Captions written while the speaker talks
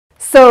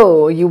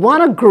So, you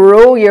want to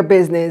grow your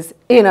business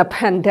in a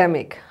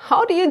pandemic.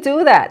 How do you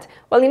do that?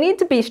 Well, you need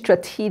to be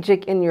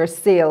strategic in your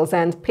sales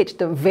and pitch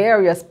to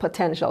various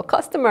potential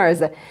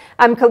customers.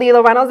 I'm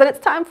Kalila Reynolds, and it's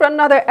time for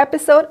another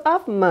episode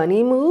of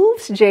Money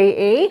Moves,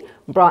 JA,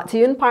 brought to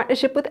you in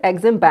partnership with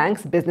Exim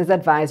Bank's Business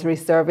Advisory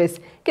Service,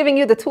 giving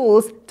you the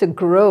tools to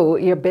grow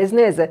your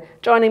business.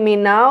 Joining me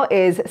now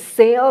is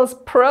Sales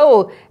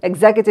Pro,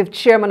 Executive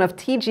Chairman of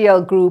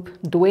TGL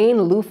Group,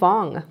 Duane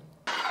Lue-Fong.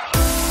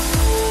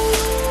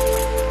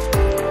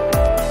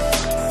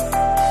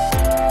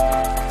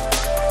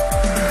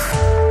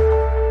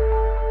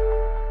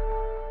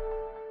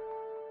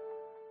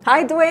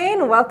 Hi,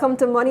 Duane. Welcome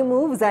to Money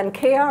Moves and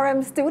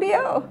KRM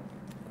Studio.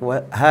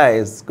 Well, hi,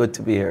 it's good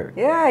to be here.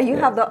 Yeah, you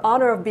have the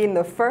honor of being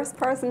the first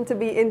person to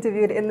be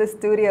interviewed in the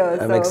studio.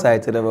 I'm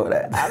excited about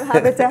that. I'm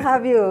happy to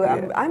have you.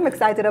 Yeah. I'm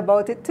excited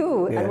about it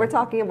too. Yeah. And we're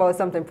talking about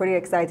something pretty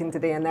exciting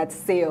today, and that's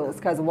sales.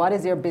 Because what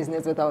is your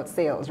business without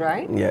sales,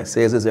 right? Yeah,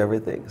 sales is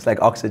everything. It's like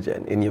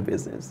oxygen in your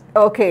business.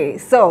 Okay,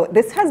 so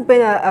this has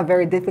been a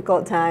very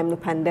difficult time, the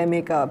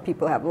pandemic.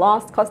 People have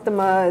lost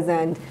customers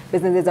and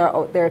businesses are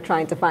out there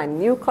trying to find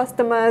new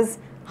customers.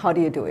 How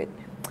do you do it?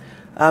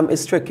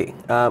 It's tricky.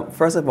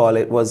 First of all,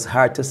 it was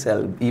hard to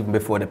sell even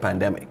before the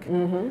pandemic.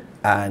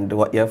 And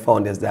what you've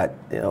found is that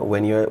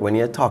when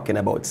you're talking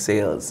about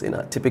sales,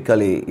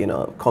 typically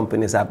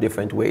companies have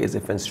different ways,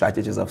 different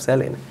strategies of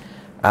selling.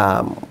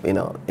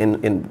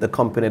 In the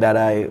company that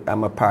I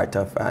am a part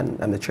of,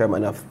 and I'm the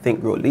chairman of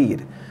Think Grow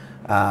Lead.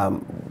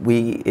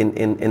 We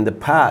in the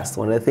past,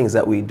 one of the things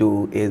that we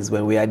do is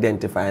when we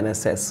identify and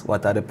assess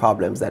what are the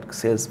problems that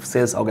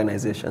sales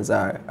organizations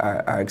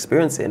are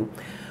experiencing,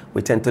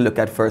 we tend to look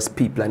at first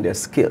people and their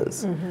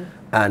skills.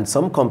 And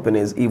some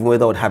companies, even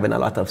without having a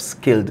lot of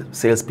skilled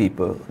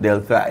salespeople, they'll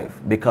thrive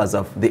because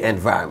of the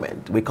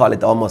environment. We call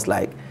it almost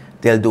like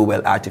they'll do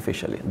well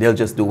artificially. They'll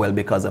just do well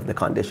because of the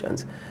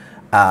conditions.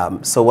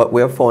 So what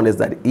we've found is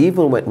that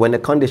even when the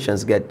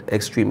conditions get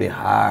extremely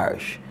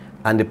harsh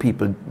and the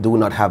people do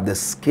not have the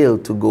skill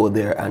to go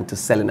there and to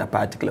sell in a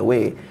particular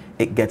way,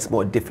 it gets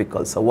more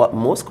difficult. So what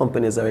most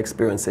companies are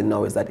experiencing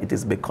now is that it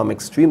has become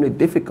extremely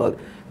difficult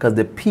because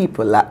the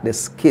people lack the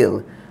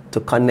skill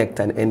to connect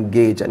and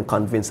engage and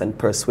convince and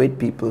persuade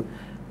people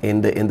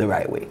in the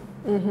right way.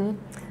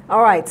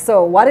 All right,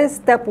 so what is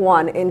step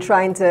one in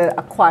trying to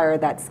acquire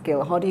that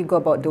skill? How do you go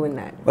about doing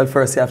that? Well,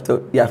 first you have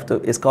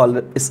to,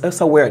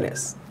 it's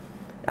awareness.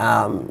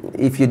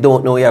 If you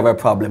don't know you have a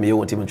problem, you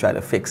won't even try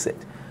to fix it.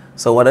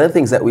 So one of the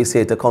things that we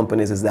say to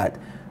companies is that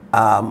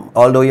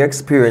although you're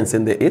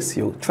experiencing the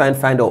issue, try and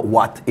find out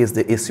what is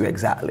the issue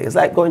exactly. It's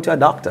like going to a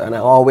doctor, and I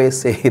always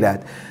say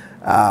that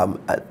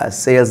a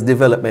sales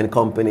development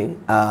company,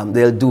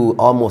 they'll do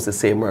almost the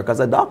same work as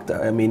a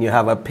doctor. I mean, you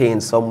have a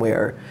pain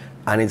somewhere,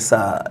 and it's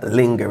a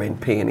lingering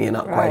pain, you're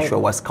not quite sure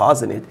what's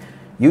causing it.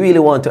 You really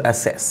want to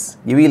assess,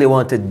 you really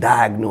want to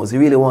diagnose, you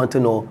really want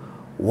to know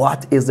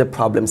what is the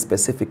problem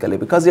specifically,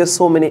 because there's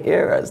so many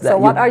areas. So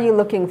what are you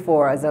looking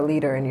for as a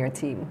leader in your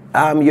team?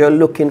 You're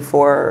looking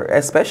for,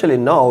 especially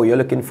now, you're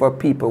looking for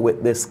people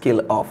with the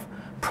skill of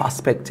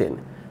prospecting.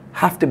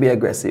 Have to be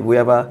aggressive. We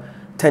have a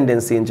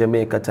tendency in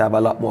Jamaica to have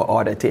a lot more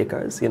order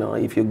takers.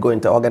 If you go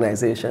into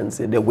organizations,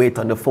 they wait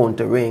on the phone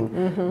to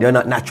ring. They're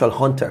not natural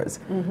hunters.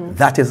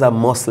 That is a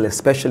muscle,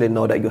 especially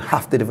now that you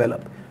have to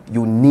develop.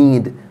 You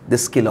need the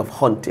skill of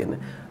hunting,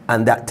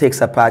 and that takes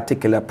a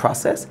particular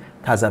process,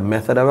 has a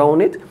method around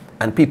it,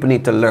 and people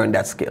need to learn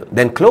that skill.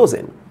 Then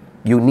closing.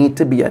 You need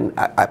to be an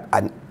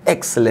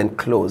excellent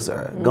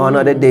closer. Gone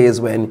are the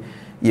days when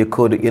you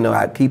could,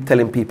 I keep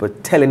telling people,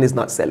 telling is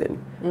not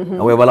selling.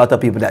 And we have a lot of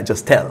people that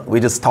just tell.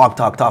 We just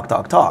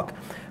talk.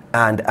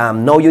 And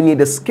now you need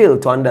the skill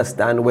to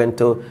understand when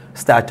to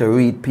start to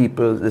read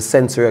people, the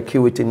sensory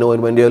acuity,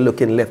 knowing when they're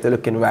looking left, they're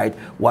looking right,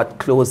 what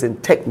closing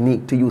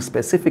technique to use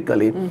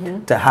specifically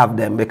to have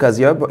them. Because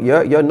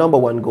your number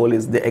one goal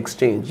is the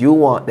exchange. You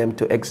want them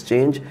to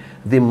exchange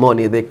the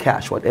money, the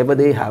cash, whatever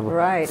they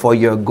have for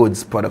your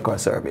goods, product, or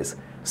service.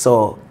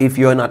 So if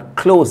you're not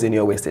closing,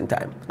 you're wasting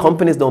time.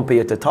 Companies don't pay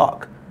you to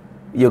talk.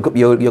 You're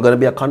going to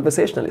be a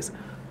conversationalist.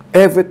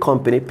 Every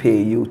company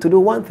pay you to do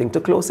one thing, to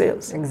close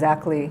sales.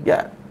 Exactly.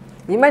 Yeah.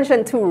 You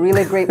mentioned two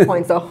really great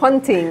points, so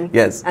hunting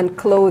and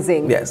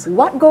closing. Yes.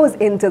 What goes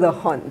into the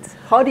hunt?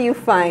 How do you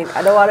find,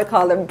 I don't want to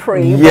call them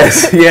prey,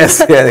 yes.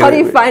 How do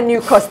you find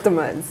new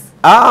customers?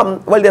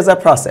 Well, there's a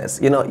process.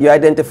 You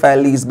identify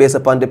leads based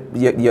upon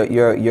your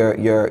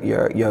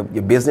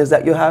business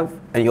that you have,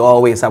 and you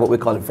always have what we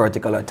call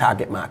vertical or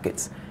target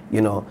markets.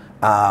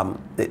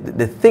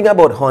 The thing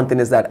about hunting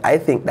is that I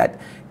think that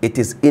it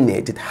is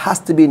innate. It has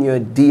to be in your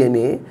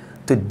DNA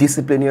to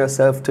discipline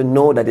yourself, to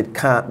know that it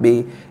can't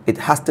be, it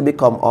has to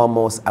become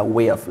almost a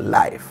way of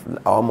life.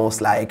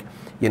 Almost like,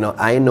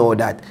 I know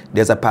that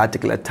there's a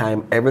particular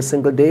time every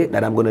single day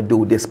that I'm going to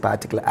do this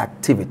particular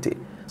activity.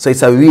 So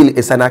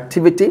it's an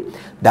activity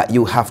that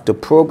you have to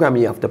program,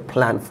 you have to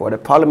plan for. The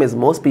problem is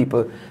most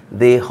people,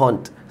 they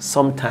hunt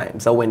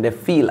sometimes or when they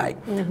feel like.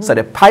 So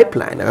the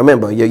pipeline,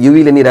 remember, you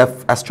really need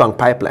a strong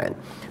pipeline,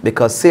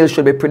 because sales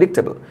should be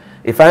predictable.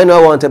 If I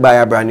know I want to buy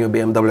a brand new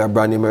BMW or a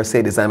brand new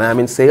Mercedes and I'm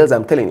in sales,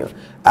 I'm telling you,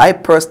 I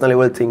personally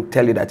will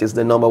tell you that it's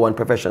the #1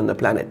 profession on the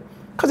planet.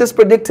 Because it's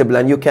predictable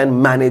and you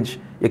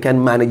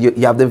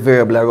have the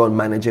variable around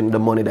managing the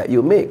money that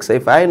you make. So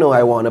if I know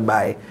I want to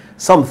buy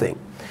something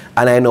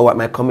and I know what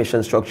my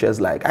commission structure is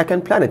like, I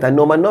can plan it. I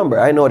know my number.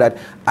 I know that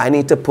I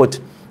need to put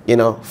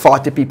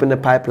 40 people in the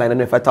pipeline,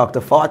 and if I talk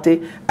to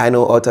 40, I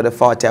know out of the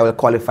 40 I will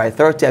qualify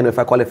 30. I know if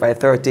I qualify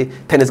 30,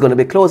 10 is going to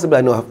be closable.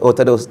 I know out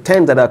of those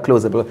 10 that are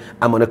closable,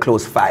 I'm going to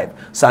close 5.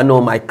 So I know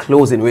my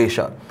closing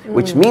ratio,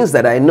 which means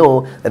that I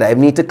know that I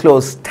need to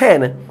close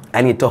 10,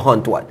 I need to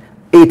hunt what?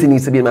 80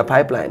 needs to be in my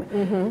pipeline.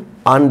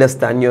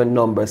 Understand your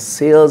numbers.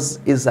 Sales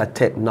is a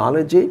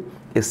technology,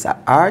 it's an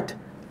art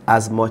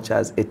as much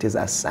as it is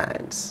a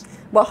science.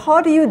 But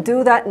how do you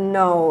do that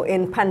now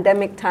in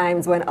pandemic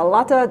times when a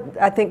lot of,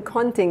 I think,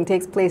 hunting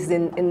takes place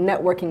in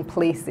networking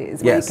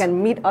places where you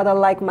can meet other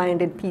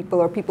like-minded people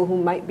or people who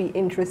might be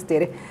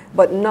interested,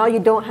 but now you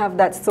don't have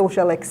that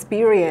social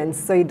experience,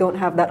 so you don't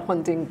have that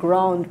hunting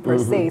ground per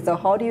se. So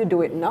how do you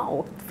do it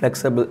now?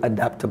 Flexible,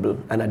 adaptable,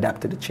 and adapt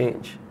to the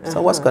change.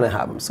 So what's going to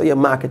happen? So your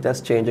market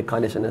has changed, your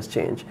condition has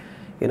changed.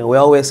 We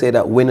always say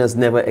that winners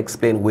never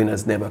explain,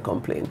 winners never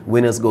complain.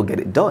 Winners go get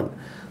it done.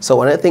 So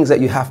one of the things that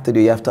you have to do,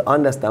 you have to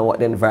understand what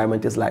the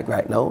environment is like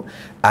right now.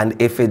 And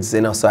if it's,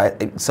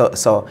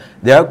 so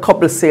there are a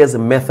couple of sales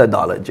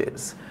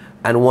methodologies.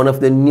 And one of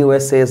the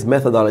newest sales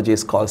methodologies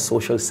is called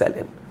social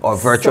selling or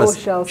virtual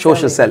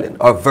selling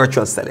or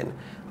virtual selling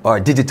or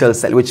digital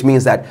selling, which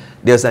means that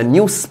there's a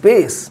new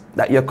space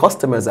that your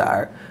customers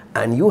are,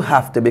 and you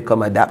have to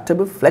become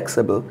adaptable,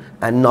 flexible,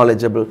 and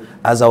knowledgeable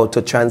as how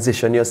to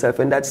transition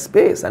yourself in that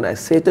space. And I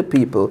say to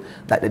people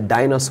that the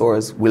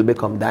dinosaurs will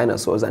become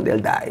dinosaurs and they'll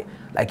die.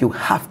 Like, you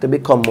have to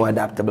become more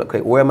adaptable.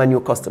 Okay, where are my new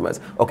customers?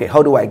 Okay,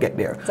 how do I get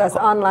there? So that's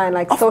online,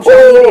 like social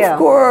media. Of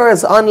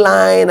course,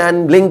 online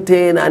and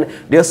LinkedIn, and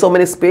there are so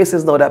many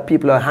spaces now that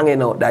people are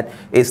hanging out that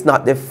it's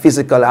not the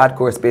physical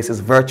hardcore space, it's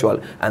virtual.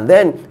 And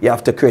then you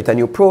have to create a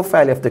new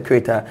profile, you have to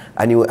create a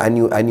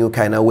new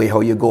kind of way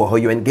how you go, how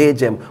you engage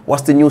them.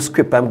 What's the new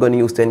script I'm going to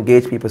use to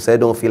engage people so they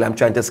don't feel I'm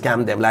trying to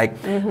scam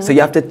them? So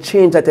you have to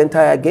change that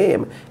entire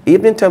game.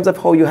 Even in terms of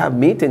how you have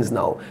meetings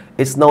now.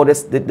 It's now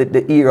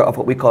the era of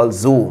what we call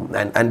Zoom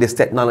and this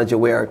technology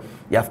where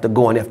you have to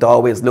go and you have to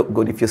always look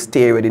good. If you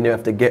stay ready, you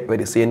have to get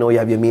ready. So you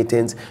have your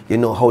meetings, you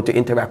know how to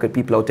interact with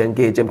people, how to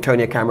engage them, turn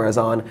your cameras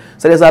on.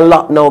 So there's a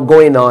lot now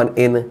going on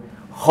in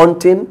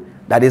hunting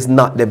that is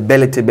not the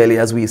belly to belly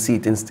as we see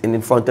it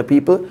in front of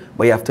people,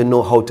 but you have to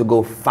know how to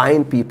go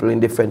find people in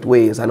different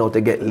ways and how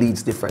to get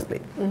leads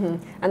differently.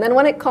 And then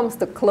when it comes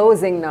to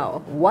closing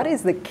now, what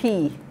is the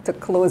key to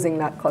closing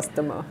that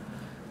customer?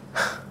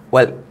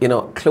 Well,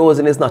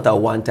 closing is not a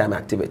one-time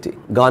activity.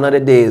 Gone are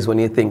the days when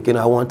you think,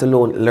 I want to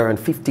learn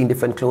 15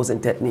 different closing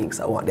techniques.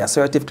 I want the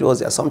assertive close,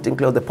 the something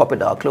close, the puppy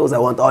dog close. I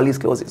want all these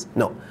closes.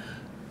 No.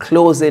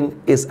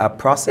 Closing is a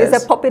process.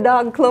 Is a puppy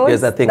dog close?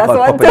 There's a thing called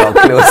puppy dog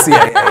close.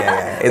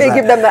 Yeah. They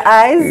give them the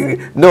eyes?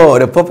 No,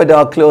 the puppy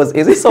dog close.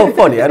 It's so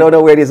funny. I don't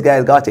know where these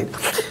guys got it.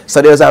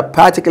 So there's a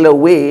particular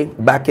way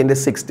back in the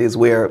 60s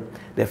where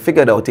they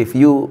figured out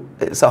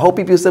so how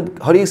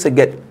they used to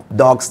get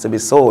dogs to be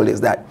sold is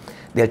that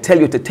they'll tell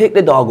you to take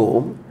the dog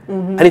home,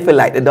 and if you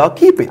like the dog,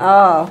 keep it.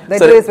 Oh, they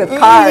do this with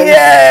cars.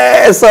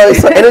 Yeah, so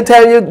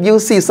anytime you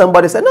see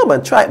somebody say, no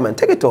man, try it man,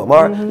 take it home,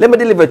 or let me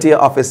deliver it to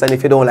your office, and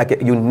if you don't like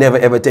it, you never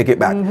ever take it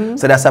back.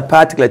 So that's a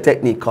particular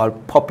technique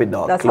called puppy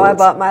dog That's close. how I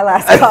bought my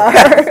last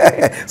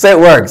car. So it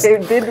works.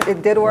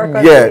 It did work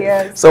on Yeah, me,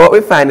 yes. so what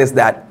we find is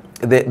that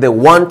the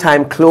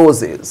one-time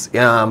closes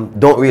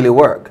don't really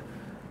work.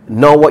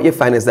 Now what you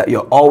find is that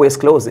you're always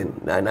closing,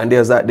 and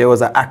there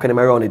was an acronym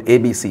around it,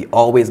 ABC,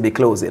 always be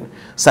closing.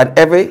 So at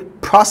every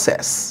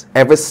process,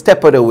 every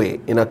step of the way,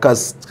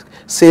 because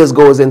sales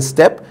goes in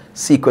step,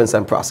 sequence,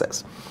 and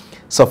process.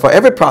 So for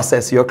every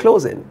process, you're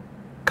closing,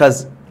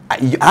 because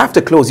I have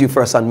to close you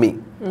first on me.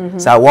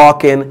 So I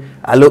walk in,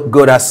 I look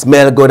good, I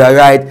smell good, all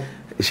right.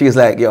 She's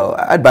like, yo,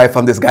 I'd buy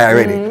from this guy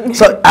already.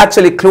 So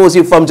actually close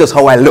you from just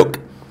how I look.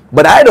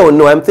 But I don't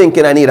know, I'm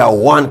thinking I need a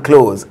one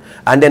close.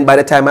 And then by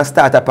the time I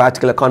start a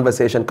particular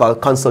conversation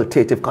called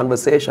consultative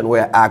conversation,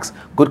 where I ask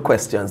good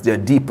questions, they're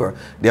deeper,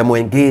 they're more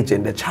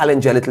engaging, they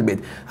challenge you a little bit.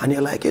 And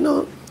you're like, you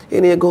go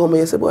home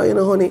and you say, boy,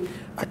 honey,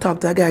 I talked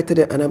to a guy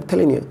today and I'm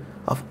telling you,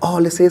 of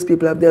all the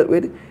salespeople I've dealt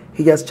with,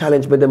 he has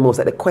challenged me the most.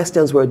 Like, the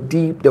questions were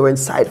deep, they were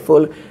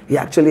insightful, he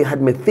actually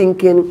had me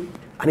thinking.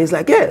 And he's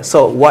like, yeah.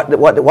 So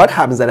what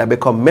happens is that I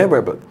become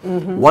memorable.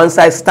 Once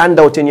I stand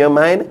out in your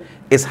mind,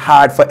 it's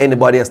hard for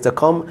anybody else to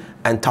come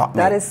and talk me.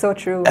 That is so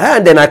true.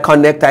 And then I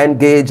connect, I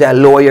engage, I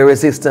lower your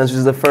resistance, which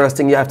is the first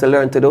thing you have to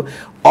learn to do.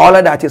 All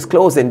of that is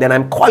closing. Then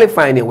I'm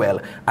qualifying you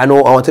well. I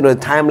want to know the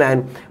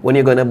timeline when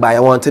you're going to buy. I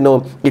want to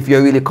know if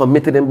you're really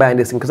committed in buying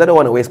this thing, because I don't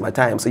want to waste my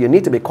time. So you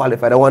need to be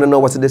qualified. I want to know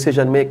what's the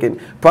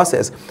decision-making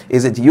process.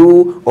 Is it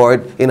you, or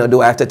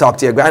do I have to talk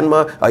to your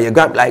grandma or your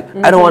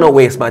I don't want to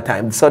waste my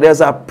time. So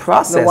there's a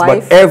process. The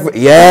wife?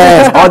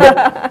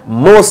 But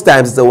most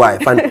times it's the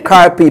wife. And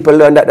car people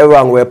learn that the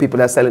wrong way. People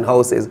that are selling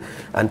houses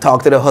and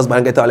talk to the husband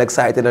and get all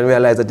excited and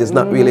realize that it's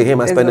not really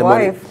him and spend the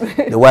money.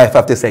 The wife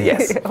have to say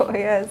yes. Oh,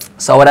 yes.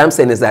 So what I'm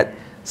saying is that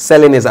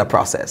selling is a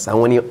process,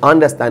 and when you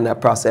understand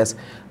that process,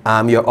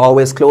 you're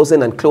always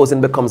closing, and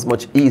closing becomes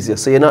much easier.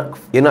 So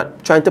you're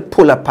not trying to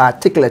pull a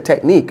particular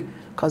technique,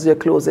 because you're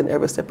closing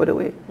every step of the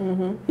way.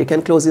 You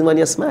can close in when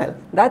you smile.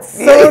 That's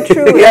so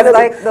true. Yeah, it's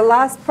like the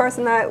last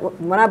person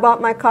when I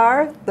bought my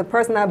car, the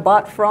person I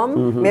bought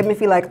from made me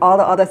feel like all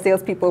the other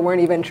salespeople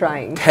weren't even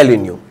trying.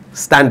 Telling you,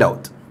 stand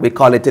out. We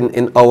call it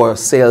in our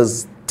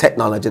sales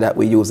technology that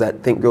we use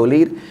at Think Grow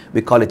Lead,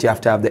 we call it, you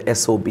have to have the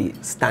SOB,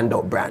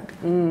 standout brand.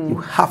 You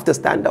have to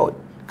stand out,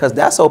 because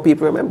that's how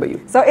people remember you.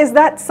 So is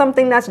that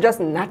something that's just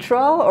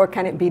natural, or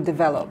can it be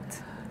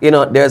developed? You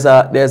know, there's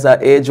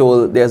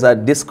a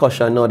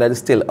discussion now that is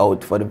still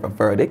out for the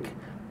verdict.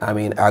 I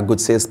mean, are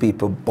good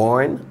salespeople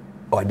born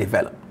or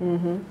developed?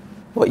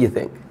 What do you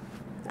think?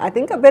 I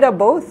think a bit of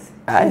both.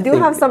 You do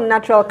have some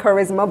natural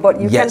charisma,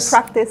 but you can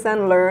practice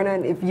and learn,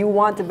 and if you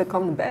want to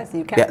become the best,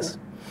 you can. Yes.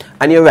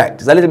 And you're right,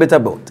 it's a little bit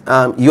of both.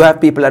 You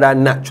have people that are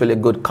naturally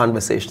good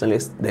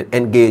conversationalists, that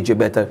engage you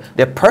better,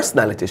 their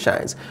personality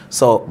shines.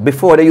 So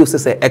before they used to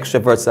say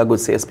extroverts are good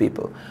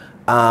salespeople.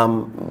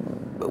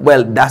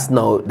 Well, that's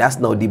now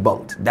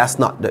debunked. That's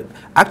not the,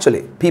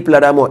 actually, people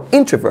that are more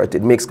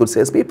introverted makes good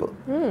salespeople.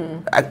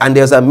 And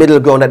there's a middle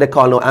ground that they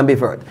call now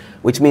ambivert,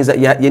 which means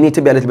that you need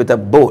to be a little bit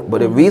of both.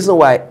 But the reason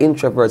why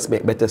introverts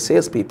make better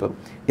salespeople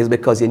is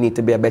because you need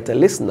to be a better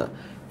listener.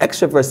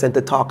 Extroverts tend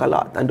to talk a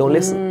lot and don't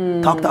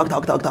listen. Talk.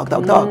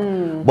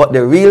 But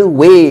the real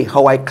way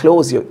how I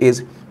close you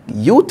is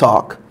you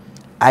talk,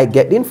 I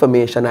get the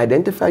information,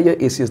 identify your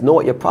issues, know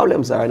what your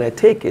problems are, and I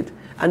take it.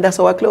 And that's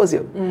how I close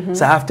you.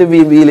 So I have to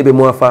really be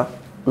more of a,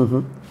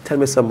 tell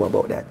me some more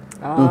about that.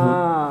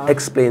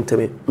 Explain to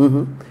me.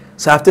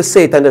 So I have to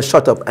say it and just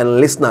shut up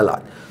and listen a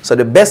lot. So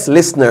the best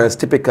listeners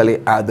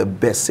typically are the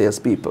best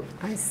salespeople.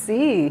 I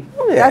see.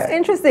 Yeah. That's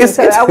interesting.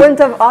 So I wouldn't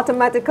have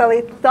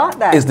automatically thought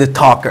that. It's the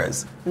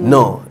talkers.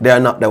 No, they are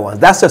not the ones.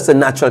 That's just a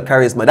natural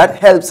charisma. That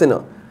helps, you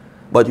know.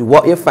 But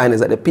what you find is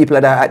that the people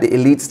that are at the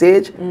elite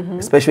stage,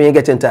 especially when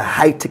you get into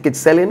high ticket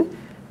selling,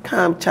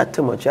 can't chat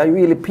too much.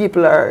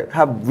 People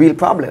have real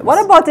problems.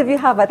 What about if you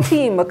have a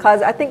team?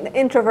 Because I think the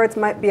introverts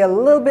might be a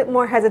little bit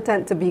more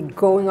hesitant to be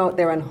going out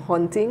there and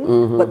hunting,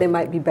 but they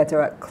might be better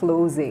at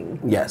closing.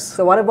 Yes.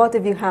 So what about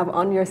if you have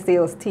on your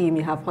sales team,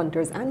 you have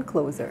hunters and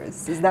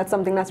closers? Is that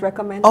something that's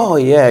recommended? Oh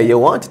yeah, you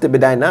want it to be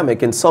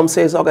dynamic. In some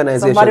sales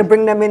organizations, somebody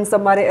bring them in,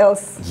 somebody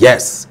else.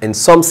 Yes. In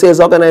some sales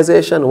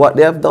organization, what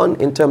they have done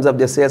in terms of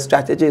their sales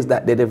strategy is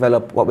that they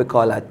develop what we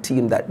call a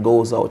team that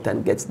goes out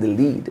and gets the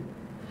lead.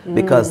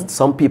 Because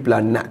some people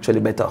are naturally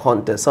better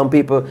hunters. Some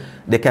people,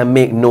 they can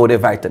make no their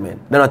vitamin.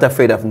 They're not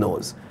afraid of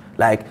no's.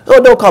 Like,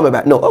 oh, don't call me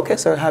back. No, okay,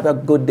 sir, have a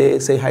good day.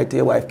 Say hi to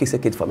your wife. Kiss your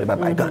kid for me.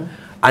 Bye-bye, gone.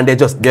 And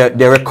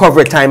their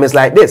recovery time is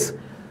like this.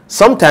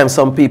 Sometimes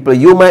some people,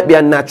 you might be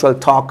a natural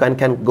talker and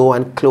can go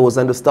and close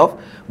and do stuff.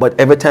 But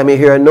every time you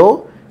hear a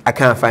no, I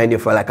can't find you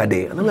for like a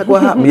day. And I'm like,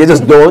 what happened? You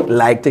just don't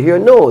like to hear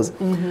no's.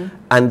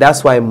 And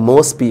that's why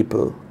most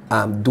people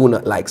do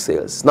not like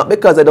sales. Not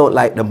because they don't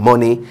like the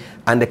money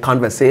and the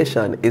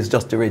conversation, is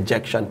just the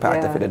rejection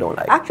part of it they don't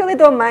like. Actually,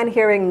 don't mind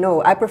hearing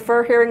no. I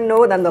prefer hearing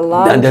no than the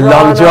long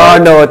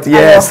drawn out, yes. And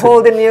they're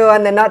holding you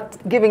and they're not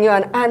giving you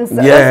an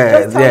answer.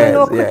 Yes, just tell me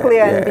no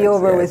quickly and be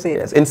over with it.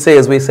 Yes. In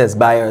sales, we say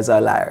buyers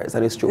are liars,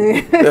 and it's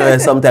true.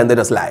 Sometimes they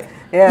just lie.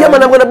 Yeah,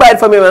 man, I'm going to buy it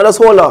from you, man. Just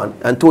hold on.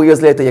 And 2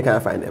 years later, you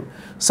can't find them.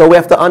 So we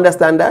have to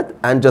understand that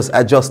and just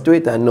adjust to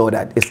it and know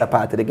that it's a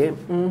part of the game.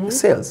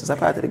 Sales is a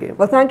part of the game.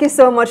 Well, thank you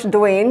so much,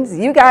 Duane.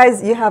 You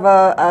guys, you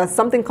have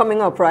something coming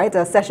up, right?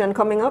 A session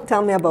coming up.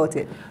 Tell me about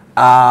it.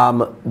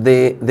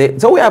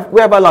 So we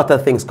have a lot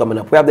of things coming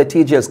up. We have the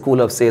TGL School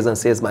of Sales and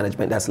Sales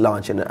Management that's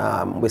launching.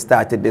 We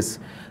started this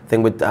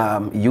thing with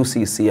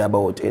UCC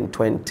about in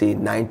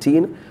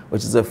 2019,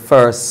 which is the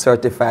first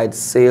certified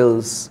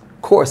sales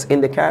course in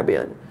the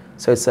Caribbean.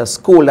 So it's a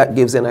school that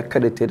gives an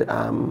accredited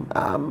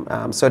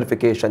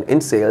certification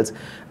in sales,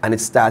 and it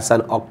starts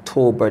on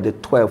October the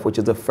 12th, which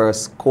is the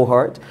first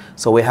cohort.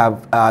 So we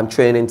have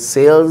training in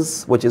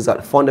sales, which is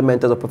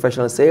fundamentals of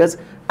professional sales,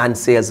 and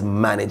sales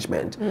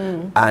management.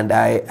 And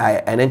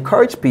I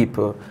encourage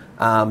people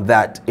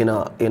that,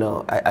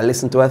 I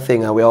listen to a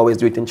thing, and we always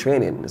do it in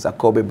training. It's a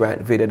Kobe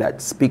Bryant video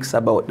that speaks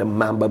about the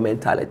Mamba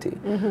mentality.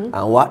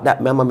 And what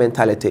that Mamba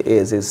mentality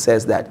is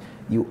says that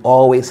you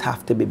always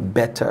have to be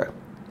better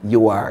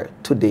you are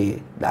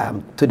today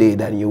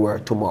than you were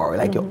tomorrow.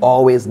 Like you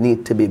always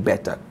need to be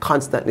better,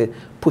 constantly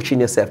pushing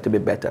yourself to be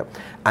better.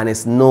 And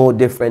it's no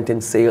different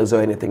in sales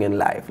or anything in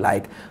life.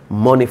 Like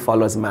money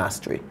follows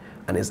mastery.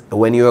 And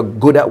when you're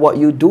good at what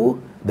you do,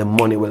 the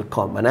money will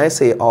come. And I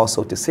say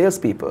also to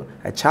salespeople,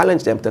 I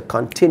challenge them to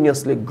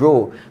continuously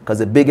grow, because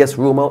the biggest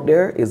room out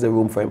there is the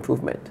room for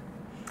improvement.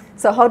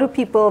 So how do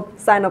people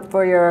sign up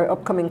for your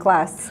upcoming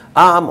class?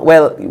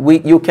 Well,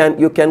 you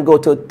can go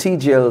to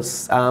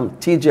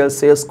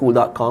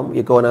tglsalesschool.com.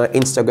 You go on our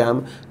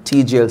Instagram,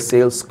 TGL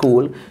Sales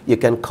School. You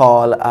can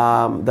call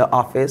the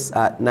office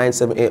at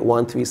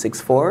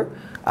 978-1364.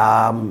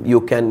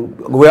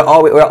 We're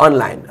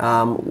online.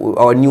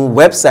 Our new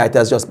website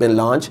has just been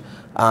launched,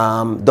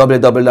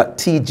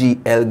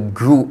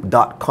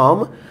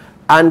 www.tglgroup.com.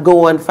 And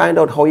go and find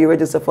out how you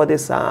register for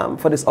this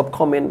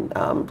upcoming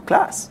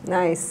class.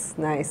 Nice,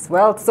 nice.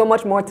 Well, so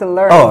much more to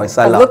learn. Oh, it's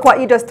a lot. Look what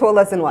you just told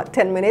us in what,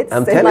 10 minutes?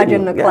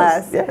 Imagine the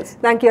class. Yes.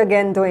 Thank you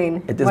again,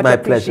 Duane. It is my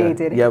pleasure.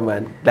 Yeah,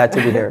 man. Glad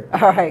to be here.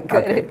 All right,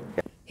 good. Okay.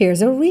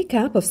 Here's a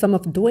recap of some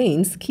of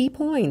Duane's key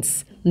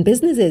points.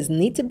 Businesses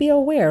need to be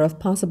aware of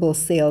possible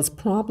sales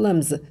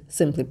problems.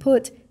 Simply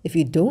put, if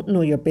you don't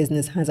know your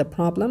business has a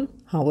problem,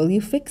 how will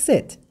you fix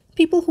it?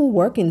 People who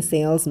work in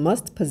sales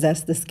must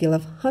possess the skill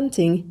of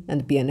hunting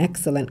and be an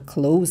excellent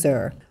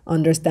closer.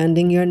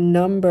 Understanding your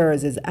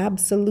numbers is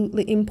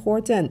absolutely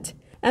important.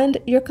 And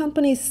your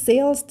company's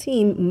sales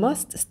team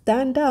must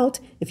stand out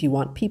if you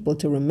want people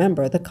to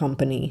remember the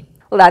company.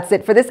 Well, that's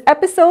it for this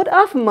episode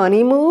of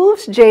Money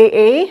Moves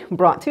JA,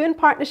 brought to you in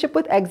partnership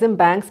with Exim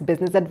Bank's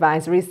Business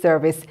Advisory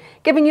Service,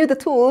 giving you the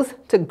tools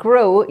to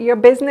grow your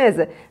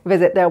business.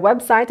 Visit their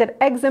website at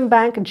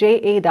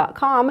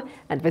eximbankja.com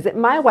and visit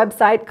my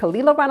website,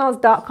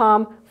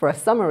 KalilaReynolds.com, for a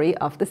summary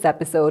of this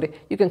episode.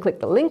 You can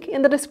click the link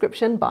in the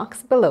description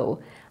box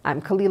below.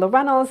 I'm Kalila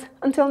Reynolds.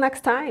 Until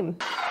next time.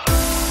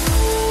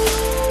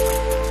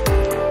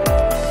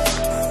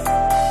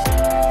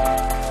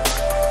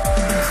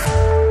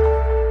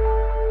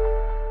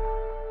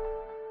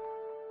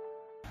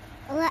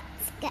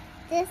 Let's get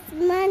this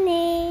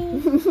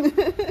money.